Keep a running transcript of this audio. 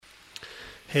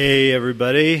Hey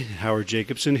everybody, Howard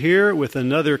Jacobson here with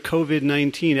another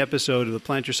COVID-19 episode of the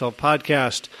Plant Yourself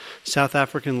podcast, South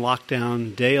African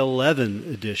Lockdown Day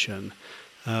 11 edition.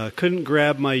 Couldn't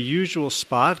grab my usual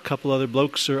spot. A couple other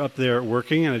blokes are up there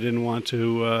working and I didn't want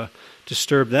to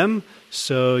disturb them.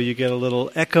 So you get a little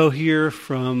echo here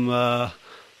from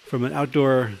an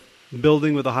outdoor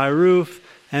building with a high roof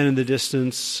and in the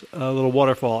distance a little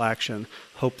waterfall action.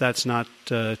 Hope that's not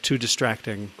too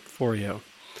distracting for you.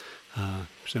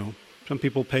 So some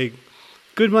people pay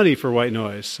good money for white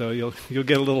noise, so you'll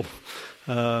get a little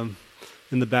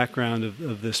in the background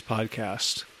of this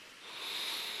podcast.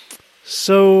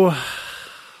 So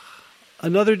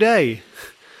another day.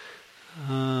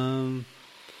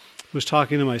 Was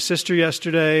talking to my sister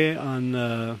yesterday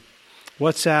on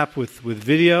WhatsApp with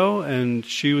video, and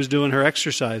she was doing her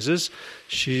exercises.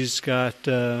 She's got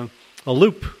a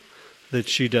loop that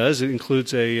she does. It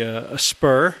includes a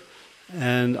spur.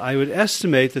 And I would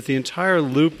estimate that the entire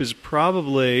loop is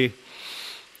probably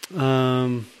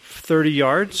 30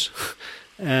 yards,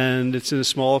 and it's in a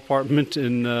small apartment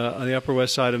on the Upper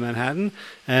West Side of Manhattan.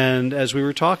 And as we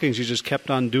were talking, she just kept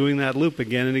on doing that loop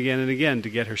again and again and again to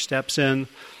get her steps in.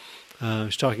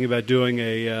 She's talking about doing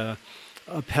a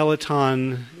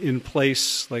Peloton in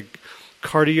place, like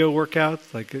cardio workout,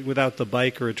 like without the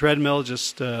bike or a treadmill,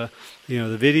 just the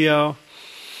video.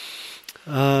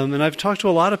 And I've talked to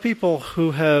a lot of people who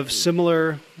have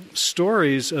similar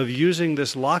stories of using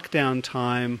this lockdown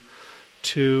time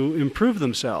to improve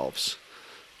themselves.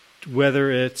 Whether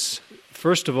it's,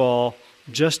 first of all,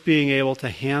 just being able to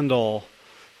handle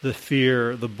the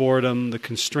fear, the boredom, the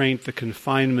constraint, the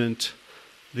confinement,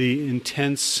 the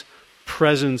intense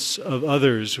presence of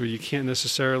others where you can't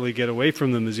necessarily get away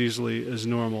from them as easily as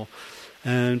normal.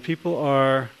 And people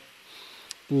are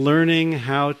learning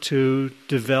how to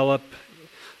develop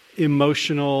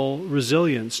emotional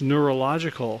resilience,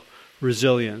 neurological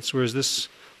resilience, whereas this,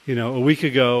 a week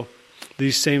ago,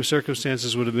 these same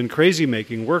circumstances would have been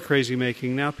crazy-making, were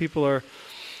crazy-making. Now people are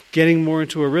getting more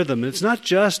into a rhythm. It's not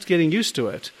just getting used to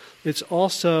it. It's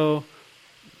also,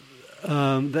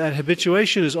 that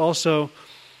habituation is also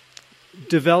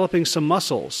developing some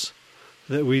muscles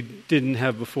that we didn't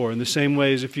have before. In the same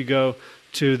way as if you go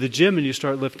to the gym and you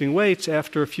start lifting weights,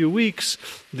 after a few weeks,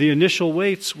 the initial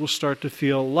weights will start to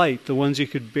feel light, the ones you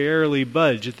could barely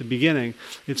budge at the beginning.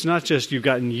 It's not just you've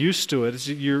gotten used to it, it's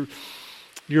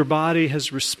your body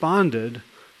has responded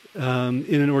in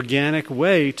an organic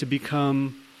way to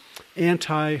become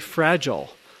anti-fragile,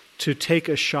 to take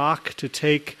a shock, to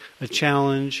take a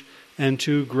challenge, and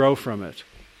to grow from it.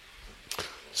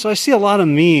 So I see a lot of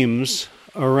memes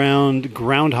around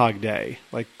Groundhog Day,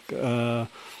 like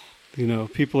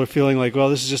people are feeling like, well,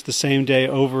 this is just the same day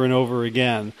over and over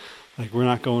again. Like, we're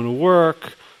not going to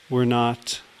work. We're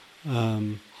not,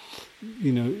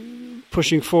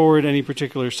 pushing forward any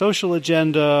particular social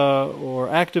agenda or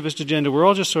activist agenda. We're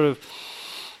all just sort of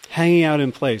hanging out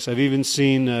in place. I've even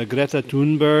seen Greta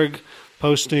Thunberg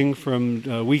posting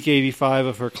from week 85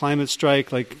 of her climate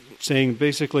strike, like saying,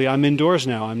 basically, I'm indoors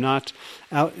now. I'm not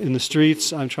out in the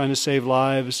streets. I'm trying to save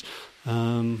lives.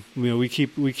 We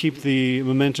keep the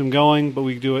momentum going, but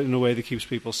we do it in a way that keeps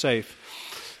people safe.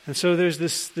 And so there's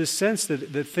this sense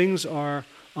that things are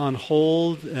on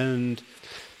hold, and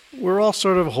we're all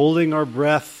sort of holding our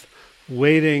breath,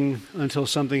 waiting until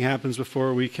something happens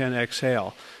before we can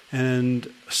exhale.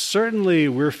 And certainly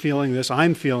we're feeling this.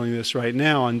 I'm feeling this right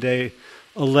now on day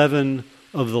 11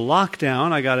 of the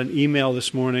lockdown. I got an email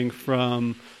this morning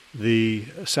from the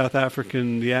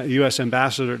U.S.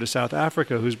 ambassador to South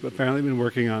Africa, who's apparently been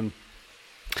working on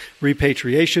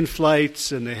repatriation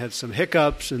flights, and they had some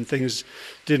hiccups, and things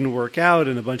didn't work out,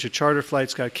 and a bunch of charter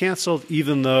flights got canceled,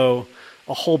 even though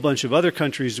a whole bunch of other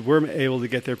countries were able to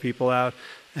get their people out.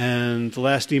 And the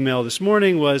last email this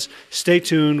morning was, stay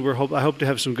tuned, I hope to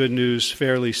have some good news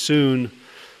fairly soon.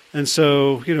 And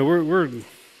so, we're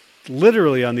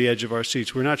literally on the edge of our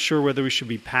seats. We're not sure whether we should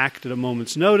be packed at a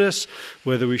moment's notice,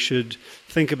 whether we should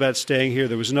think about staying here.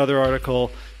 There was another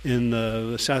article in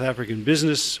the South African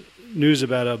Business News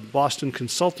about a Boston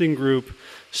Consulting Group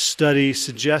study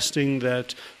suggesting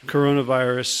that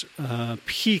coronavirus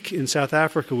peak in South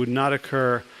Africa would not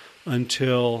occur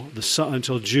until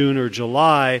June or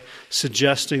July,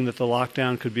 suggesting that the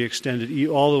lockdown could be extended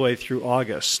all the way through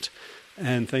August.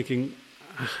 And thinking,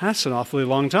 that's an awfully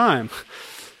long time.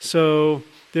 So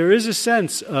there is a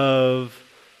sense of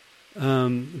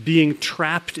being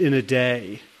trapped in a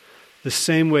day, the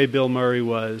same way Bill Murray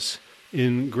was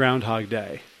in Groundhog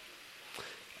Day.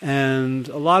 And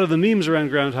a lot of the memes around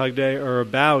Groundhog Day are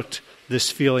about this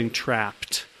feeling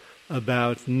trapped,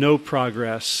 about no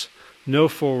progress, no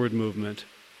forward movement.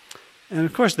 And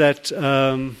of course that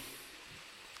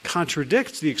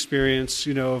contradicts the experience,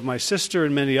 of my sister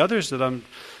and many others that I'm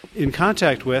in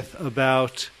contact with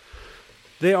about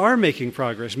they are making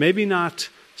progress. Maybe not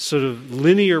sort of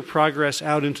linear progress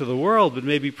out into the world, but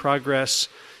maybe progress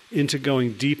into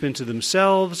going deep into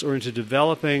themselves or into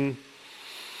developing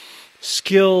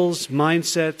skills,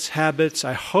 mindsets, habits.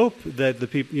 I hope that the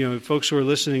people, folks who are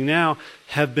listening now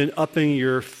have been upping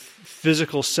your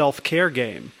physical self-care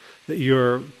game, that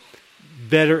you're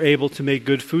better able to make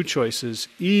good food choices,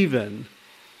 even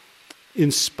in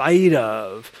spite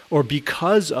of or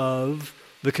because of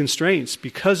the constraints,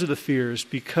 because of the fears,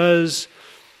 because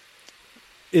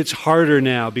it's harder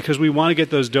now, because we want to get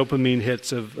those dopamine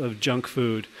hits of junk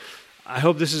food. I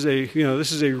hope this is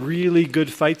a really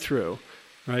good fight through,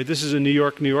 right? This is a New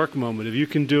York moment. If you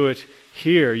can do it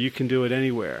here, you can do it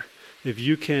anywhere. If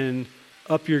you can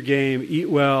up your game, eat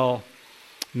well,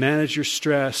 manage your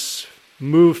stress,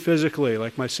 move physically,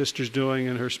 like my sister's doing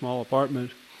in her small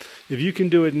apartment. If you can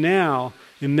do it now,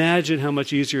 imagine how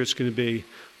much easier it's going to be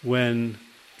when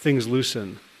things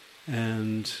loosen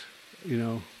and,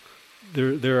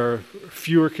 there are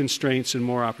fewer constraints and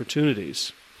more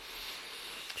opportunities.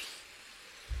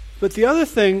 But the other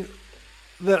thing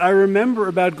that I remember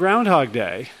about Groundhog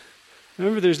Day,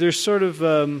 there's sort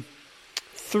of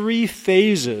 3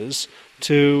 phases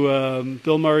to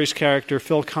Bill Murray's character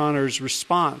Phil Connor's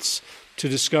response to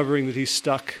discovering that he's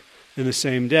stuck in the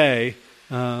same day.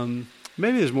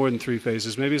 Maybe there's more than 3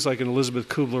 phases. Maybe it's like an Elizabeth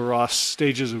Kubler-Ross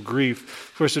stages of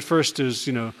grief. Of course, at first there's,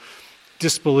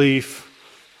 disbelief,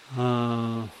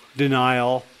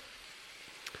 denial,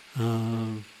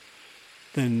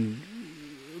 then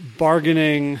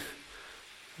bargaining,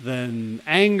 then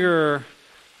anger.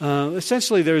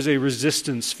 Essentially, there's a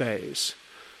resistance phase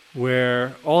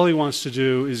where all he wants to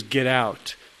do is get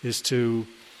out, is to,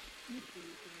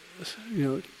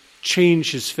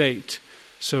 change his fate.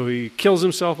 So he kills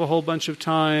himself a whole bunch of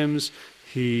times.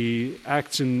 He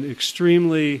acts in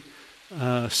extremely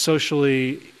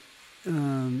socially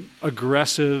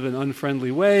aggressive and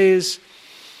unfriendly ways.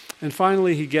 And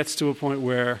finally, he gets to a point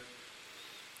where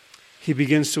he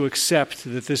begins to accept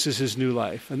that this is his new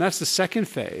life. And that's the second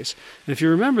phase. And if you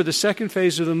remember, the second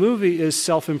phase of the movie is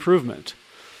self-improvement.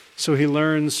 So he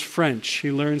learns French.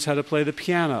 He learns how to play the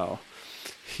piano.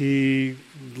 He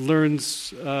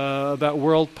learns about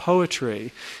world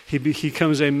poetry. He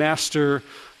becomes a master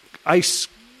ice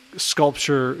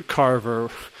sculpture carver.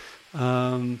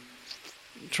 Trying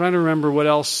to remember what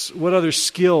other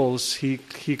skills he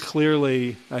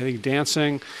clearly, I think,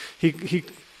 dancing. He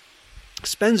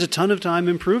spends a ton of time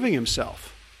improving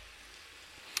himself.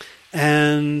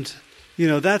 And,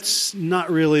 that's not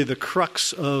really the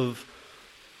crux of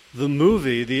the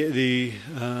movie,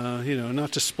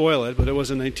 not to spoil it, but it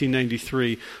was a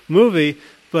 1993 movie,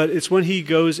 but it's when he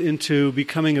goes into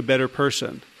becoming a better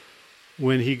person,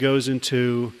 when he goes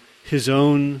into his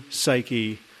own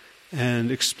psyche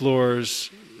and explores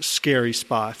scary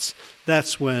spots.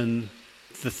 That's when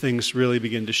the things really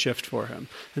begin to shift for him.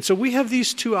 And so we have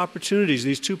these 2 opportunities,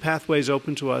 these 2 pathways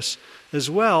open to us as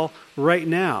well right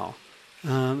now.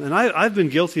 And I've been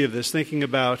guilty of this, thinking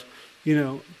about,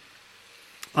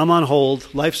 I'm on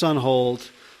hold, life's on hold.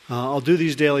 I'll do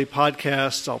these daily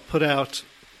podcasts. I'll put out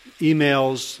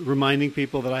emails reminding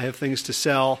people that I have things to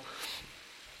sell.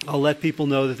 I'll let people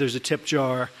know that there's a tip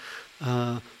jar.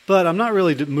 But I'm not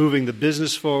really moving the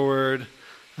business forward.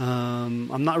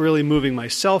 I'm not really moving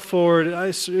myself forward.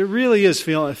 It really is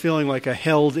feeling like a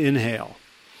held inhale.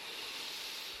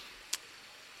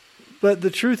 But the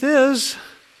truth is,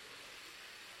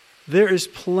 there is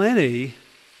plenty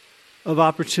of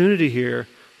opportunity here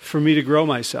for me to grow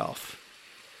myself.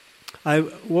 I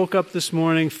woke up this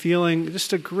morning feeling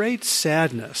just a great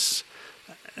sadness,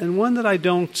 and one that I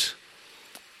don't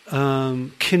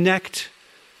connect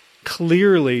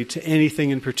clearly to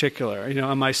anything in particular.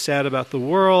 Am I sad about the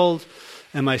world?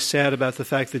 Am I sad about the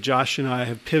fact that Josh and I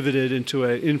have pivoted into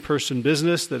an in-person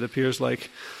business that appears like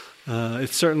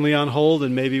it's certainly on hold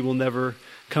and maybe will never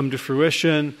come to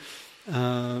fruition?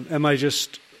 Am I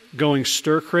just going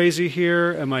stir-crazy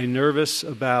here? Am I nervous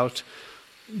about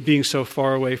being so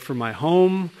far away from my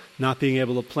home, not being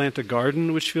able to plant a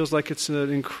garden, which feels like it's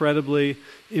an incredibly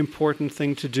important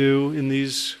thing to do in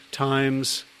these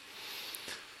times?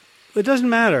 It doesn't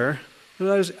matter.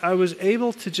 I was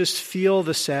able to just feel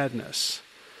the sadness.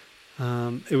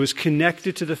 It was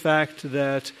connected to the fact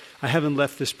that I haven't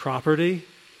left this property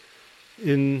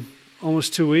in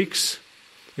almost 2 weeks,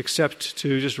 except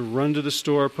to just run to the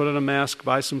store, put on a mask,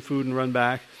 buy some food, and run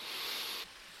back.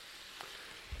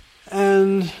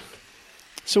 And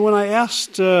so when I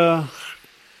asked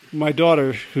my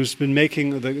daughter, who's been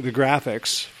making the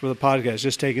graphics for the podcast,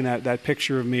 just taking that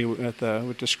picture of me with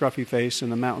the scruffy face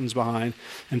and the mountains behind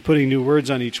and putting new words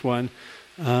on each one.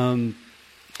 I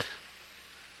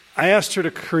asked her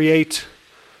to create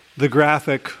the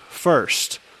graphic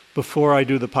first before I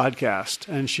do the podcast,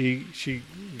 and she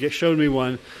showed me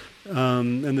one,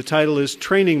 and the title is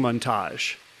Training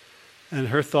Montage. And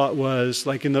her thought was,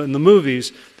 like in the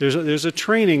movies, there's a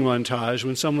training montage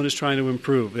when someone is trying to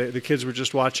improve. The kids were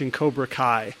just watching Cobra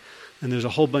Kai, and there's a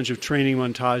whole bunch of training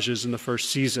montages in the first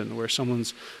season where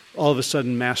someone's all of a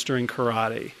sudden mastering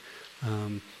karate.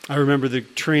 I remember the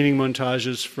training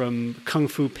montages from Kung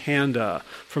Fu Panda,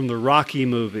 from the Rocky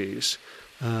movies,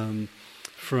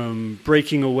 from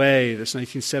Breaking Away, this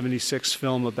 1976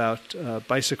 film about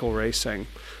bicycle racing.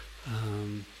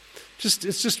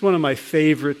 It's just one of my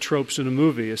favorite tropes in a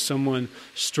movie, is someone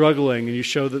struggling, and you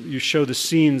show the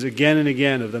scenes again and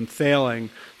again of them failing,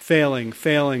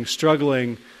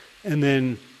 struggling, and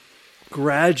then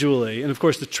gradually, and of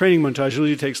course the training montage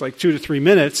usually takes like 2 to 3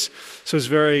 minutes, so it's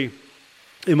very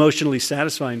emotionally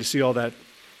satisfying to see all that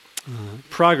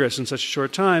progress in such a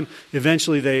short time.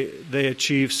 Eventually they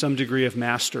achieve some degree of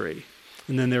mastery,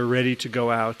 and then they're ready to go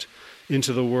out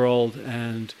into the world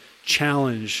and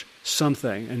challenge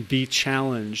something and be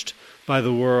challenged by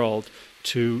the world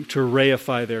to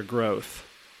reify their growth.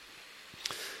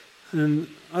 And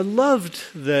I loved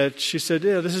that she said,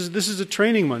 "Yeah, this is a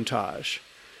training montage,"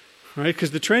 right? Because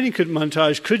the training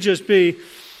montage could just be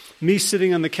me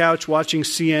sitting on the couch watching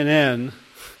CNN,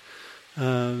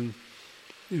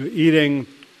 eating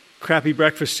crappy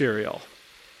breakfast cereal.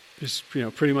 Is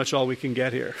pretty much all we can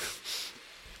get here.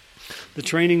 The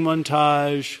training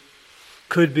montage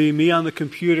could be me on the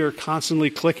computer constantly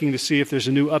clicking to see if there's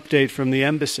a new update from the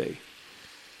embassy.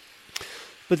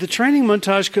 But the training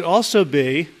montage could also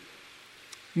be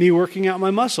me working out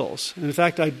my muscles. And in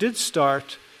fact, I did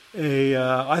start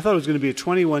I thought it was going to be a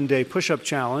 21-day push-up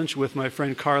challenge with my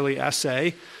friend Carly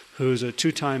Assay, who's a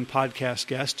 2-time podcast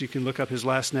guest. You can look up his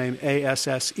last name,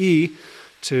 ASSE,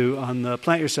 on the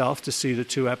Plant Yourself to see the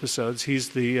 2 episodes.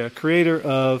 He's the creator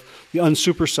of the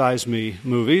Unsupersize Me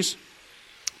movies.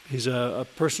 He's a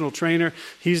personal trainer.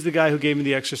 He's the guy who gave me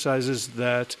the exercises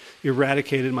that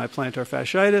eradicated my plantar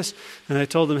fasciitis. And I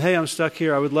told him, hey, I'm stuck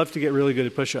here. I would love to get really good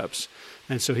at push-ups.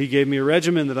 And so he gave me a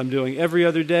regimen that I'm doing every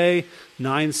other day,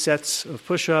 9 sets of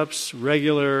push-ups,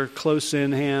 regular,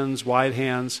 close-in hands, wide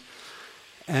hands.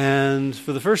 And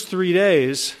for the first 3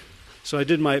 days, so I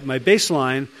did my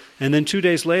baseline, and then 2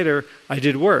 days later, I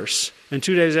did worse. And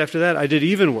 2 days after that, I did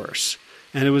even worse.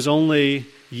 And it was only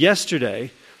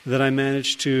yesterday that I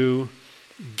managed to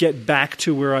get back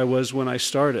to where I was when I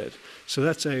started. So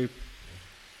it's a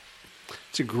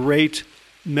great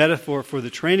metaphor for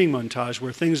the training montage,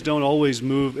 where things don't always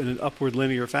move in an upward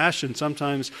linear fashion.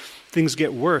 Sometimes things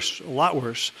get worse, a lot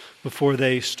worse, before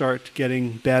they start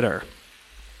getting better.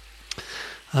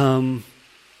 I'm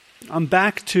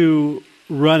back to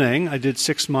running. I did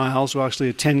 6 miles, well actually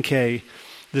a 10K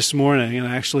this morning, and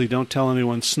I actually, don't tell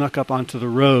anyone, snuck up onto the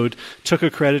road, took a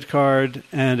credit card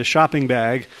and a shopping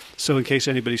bag, so in case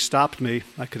anybody stopped me,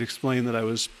 I could explain that I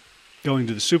was going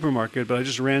to the supermarket, but I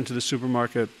just ran to the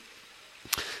supermarket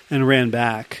and ran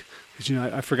back, because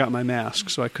I forgot my mask,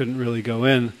 so I couldn't really go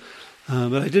in.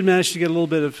 But I did manage to get a little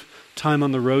bit of time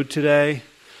on the road today,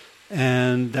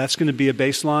 and that's going to be a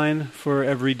baseline for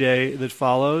every day that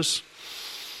follows.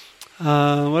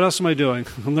 What else am I doing?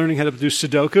 I'm learning how to do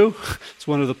Sudoku. It's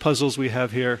one of the puzzles we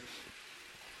have here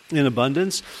in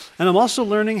abundance. And I'm also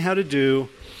learning how to do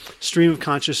stream of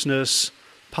consciousness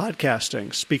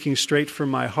podcasting, speaking straight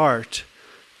from my heart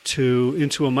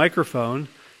into a microphone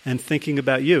and thinking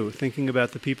about you, thinking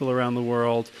about the people around the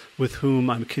world with whom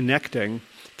I'm connecting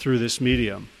through this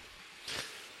medium.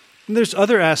 And there's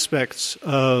other aspects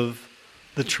of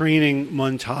the training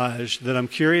montage that I'm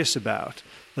curious about.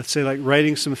 Let's say like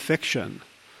writing some fiction,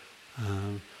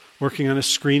 working on a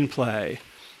screenplay,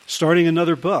 starting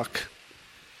another book,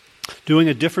 doing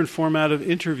a different format of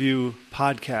interview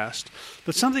podcast.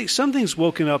 But something's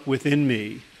woken up within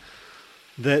me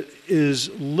that is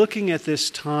looking at this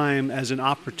time as an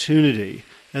opportunity,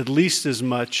 at least as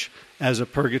much as a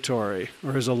purgatory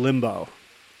or as a limbo.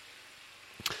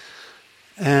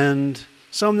 And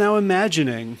so I'm now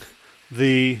imagining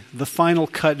the final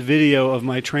cut video of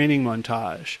my training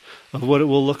montage, of what it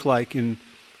will look like in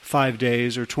 5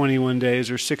 days or 21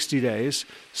 days or 60 days.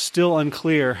 Still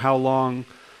unclear how long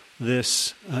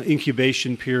this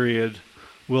incubation period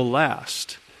will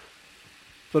last.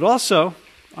 But also,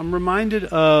 I'm reminded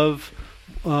of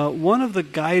one of the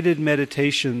guided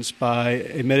meditations by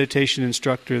a meditation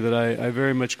instructor that I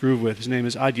very much groove with. His name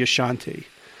is Adyashanti.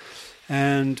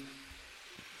 And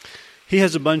he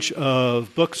has a bunch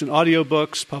of books and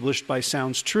audiobooks published by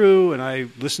Sounds True, and I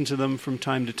listen to them from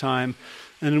time to time.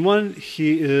 And in one,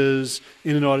 he is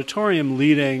in an auditorium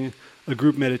leading a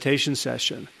group meditation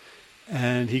session.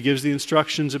 And he gives the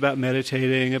instructions about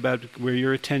meditating, about where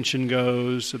your attention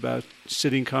goes, about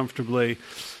sitting comfortably.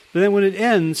 But then when it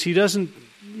ends, he doesn't,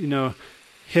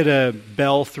 hit a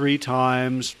bell 3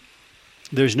 times.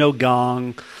 There's no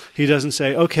gong. He doesn't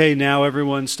say, okay, now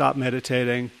everyone stop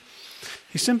meditating.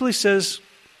 He simply says,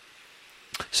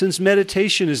 since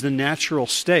meditation is the natural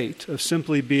state of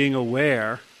simply being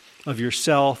aware of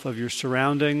yourself, of your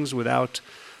surroundings, without,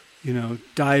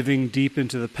 diving deep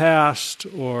into the past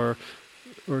or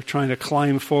trying to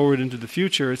climb forward into the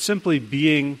future, it's simply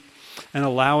being and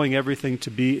allowing everything to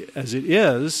be as it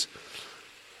is.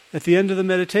 At the end of the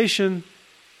meditation,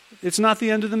 it's not the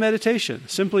end of the meditation.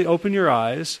 Simply open your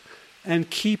eyes and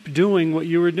keep doing what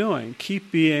you were doing.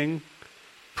 Keep being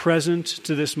present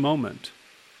to this moment.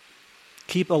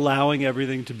 Keep allowing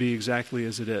everything to be exactly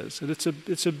as it is. And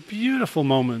it's a beautiful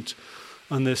moment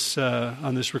on this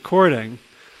recording,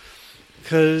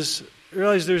 because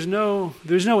realize there's no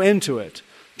end to it.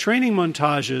 Training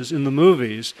montages in the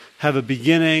movies have a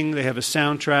beginning, they have a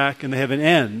soundtrack, and they have an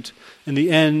end. And the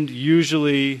end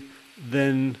usually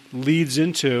then leads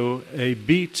into a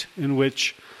beat in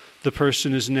which the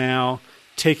person is now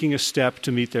taking a step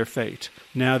to meet their fate.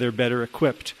 Now they're better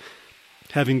equipped,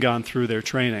 having gone through their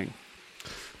training.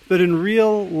 But in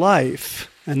real life,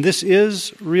 and this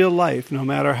is real life, no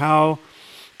matter how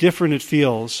different it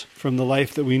feels from the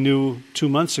life that we knew 2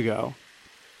 months ago,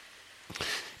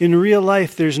 in real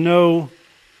life there's no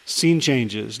scene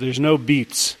changes, there's no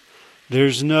beats,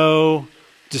 there's no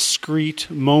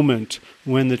discrete moment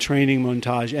when the training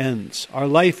montage ends. Our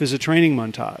life is a training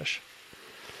montage.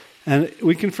 And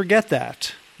we can forget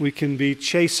that. We can be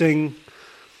chasing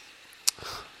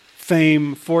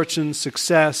fame, fortune,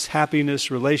 success, happiness,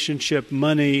 relationship,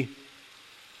 money,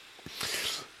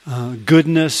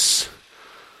 goodness,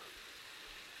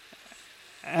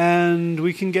 and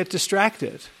we can get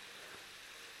distracted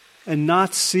and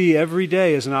not see every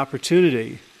day as an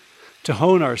opportunity to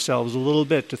hone ourselves a little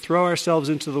bit, to throw ourselves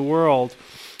into the world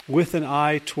with an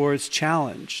eye towards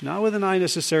challenge, not with an eye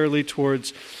necessarily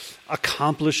towards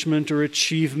accomplishment or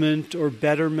achievement or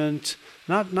betterment,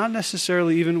 not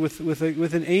necessarily even with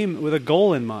an aim, with a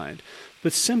goal in mind,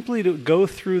 but simply to go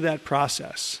through that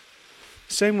process.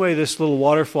 Same way this little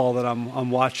waterfall that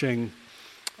I'm watching,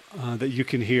 that you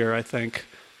can hear, I think,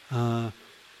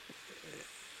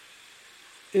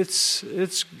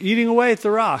 it's eating away at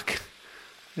the rock.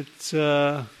 It's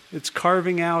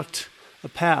carving out a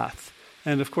path,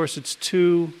 and of course it's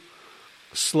too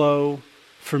slow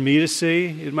for me to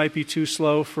see. It might be too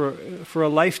slow for a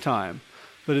lifetime,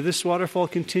 but if this waterfall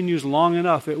continues long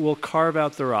enough, it will carve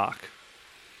out the rock.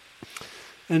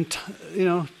 And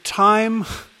time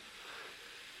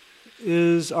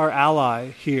is our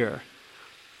ally here.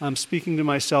 I'm speaking to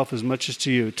myself as much as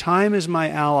to you. Time is my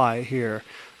ally here.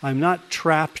 I'm not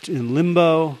trapped in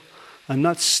limbo. I'm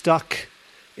not stuck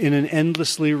in an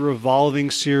endlessly revolving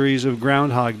series of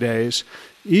Groundhog Days.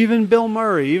 Even Bill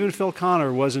Murray, even Phil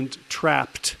Connor wasn't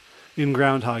trapped in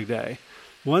Groundhog Day.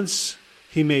 Once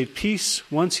he made peace,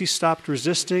 once he stopped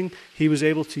resisting, he was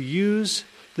able to use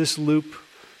this loop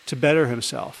to better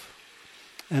himself.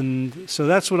 And so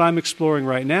that's what I'm exploring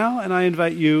right now, and I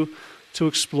invite you to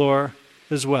explore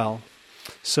as well.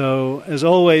 So, as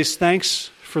always,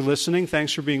 thanks for listening.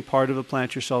 Thanks for being part of the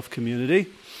Plant Yourself community.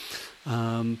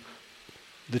 The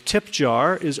tip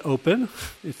jar is open.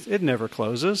 It never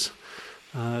closes.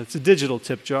 It's a digital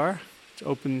tip jar. It's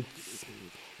open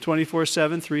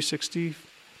 24/7,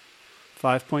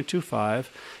 365.25.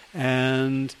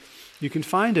 And you can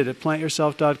find it at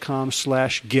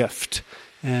plantyourself.com/gift.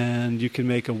 And you can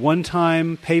make a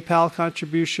one-time PayPal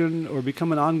contribution or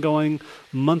become an ongoing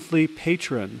monthly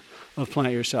patron of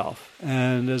Plant Yourself.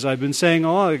 And as I've been saying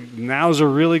all along, now's a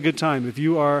really good time. If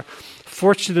you are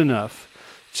fortunate enough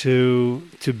to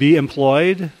be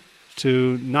employed,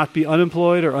 to not be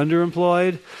unemployed or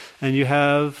underemployed, and you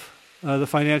have the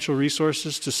financial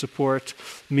resources to support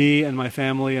me and my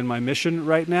family and my mission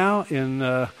right now in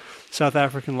South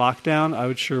African lockdown, I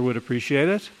would appreciate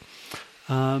it.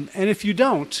 And if you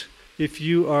don't, if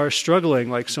you are struggling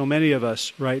like so many of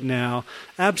us right now,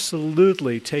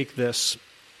 absolutely take this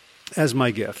as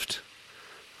my gift.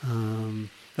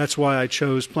 That's why I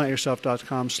chose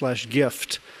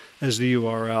plantyourself.com/gift as the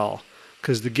URL,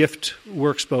 because the gift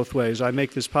works both ways. I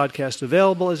make this podcast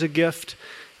available as a gift,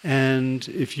 and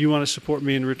if you want to support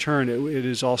me in return, it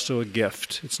is also a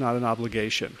gift. It's not an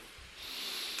obligation.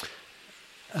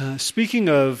 Speaking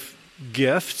of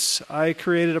gifts, I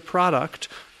created a product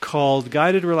called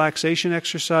Guided Relaxation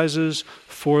Exercises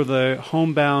for the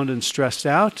Homebound and Stressed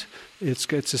Out.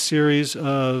 It's a series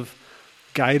of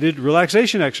guided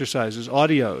relaxation exercises,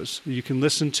 audios you can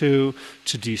listen to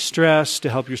de-stress, to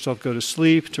help yourself go to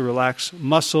sleep, to relax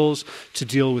muscles, to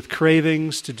deal with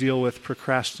cravings, to deal with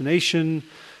procrastination,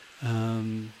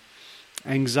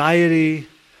 anxiety,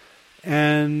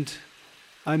 and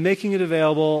I'm making it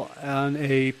available on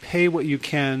a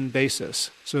pay-what-you-can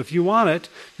basis. So if you want it,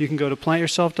 you can go to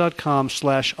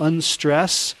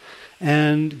plantyourself.com/unstress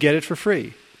and get it for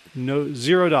free.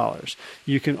 $0.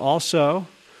 You can also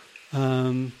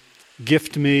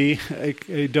gift me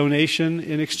a donation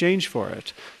in exchange for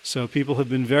it. So people have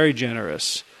been very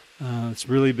generous. It's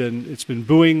been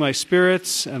buoying my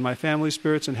spirits and my family's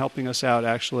spirits and helping us out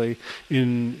actually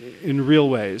in real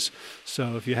ways.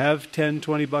 So if you have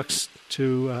 $10-20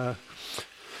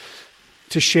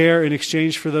 to share in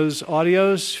exchange for those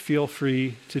audios, feel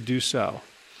free to do so.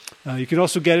 You can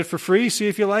also get it for free, see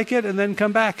if you like it, and then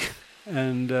come back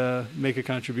and make a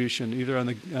contribution either on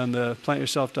the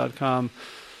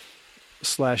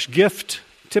plantyourself.com/gift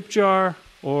tip jar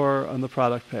or on the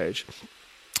product page.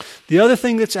 The other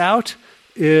thing that's out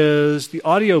is the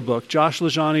audiobook, Josh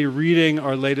LaJaunie reading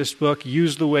our latest book,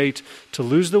 Use the Weight to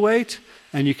Lose the Weight,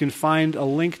 and you can find a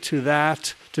link to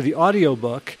that, to the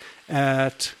audiobook,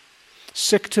 at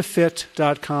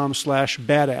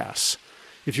sicktofit.com/badass.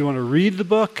 If you want to read the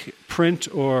book, print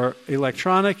or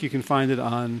electronic, you can find it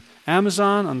on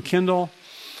Amazon, on Kindle.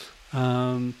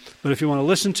 But if you want to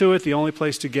listen to it, the only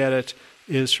place to get it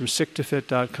is from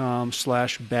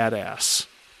sicktofit.com/badass.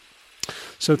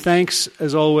 So thanks,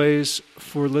 as always,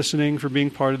 for listening, for being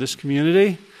part of this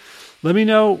community. Let me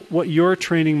know what your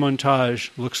training montage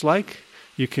looks like.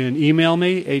 You can email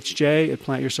me,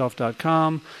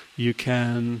 hj@plantyourself.com. You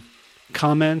can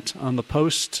comment on the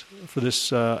post for this,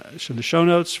 the show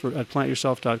notes at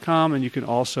plantyourself.com, and you can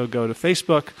also go to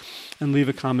Facebook and leave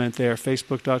a comment there,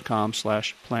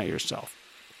 facebook.com/plantyourself.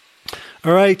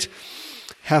 All right,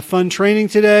 have fun training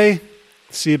today.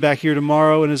 See you back here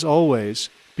tomorrow, and as always,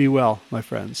 be well, my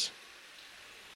friends.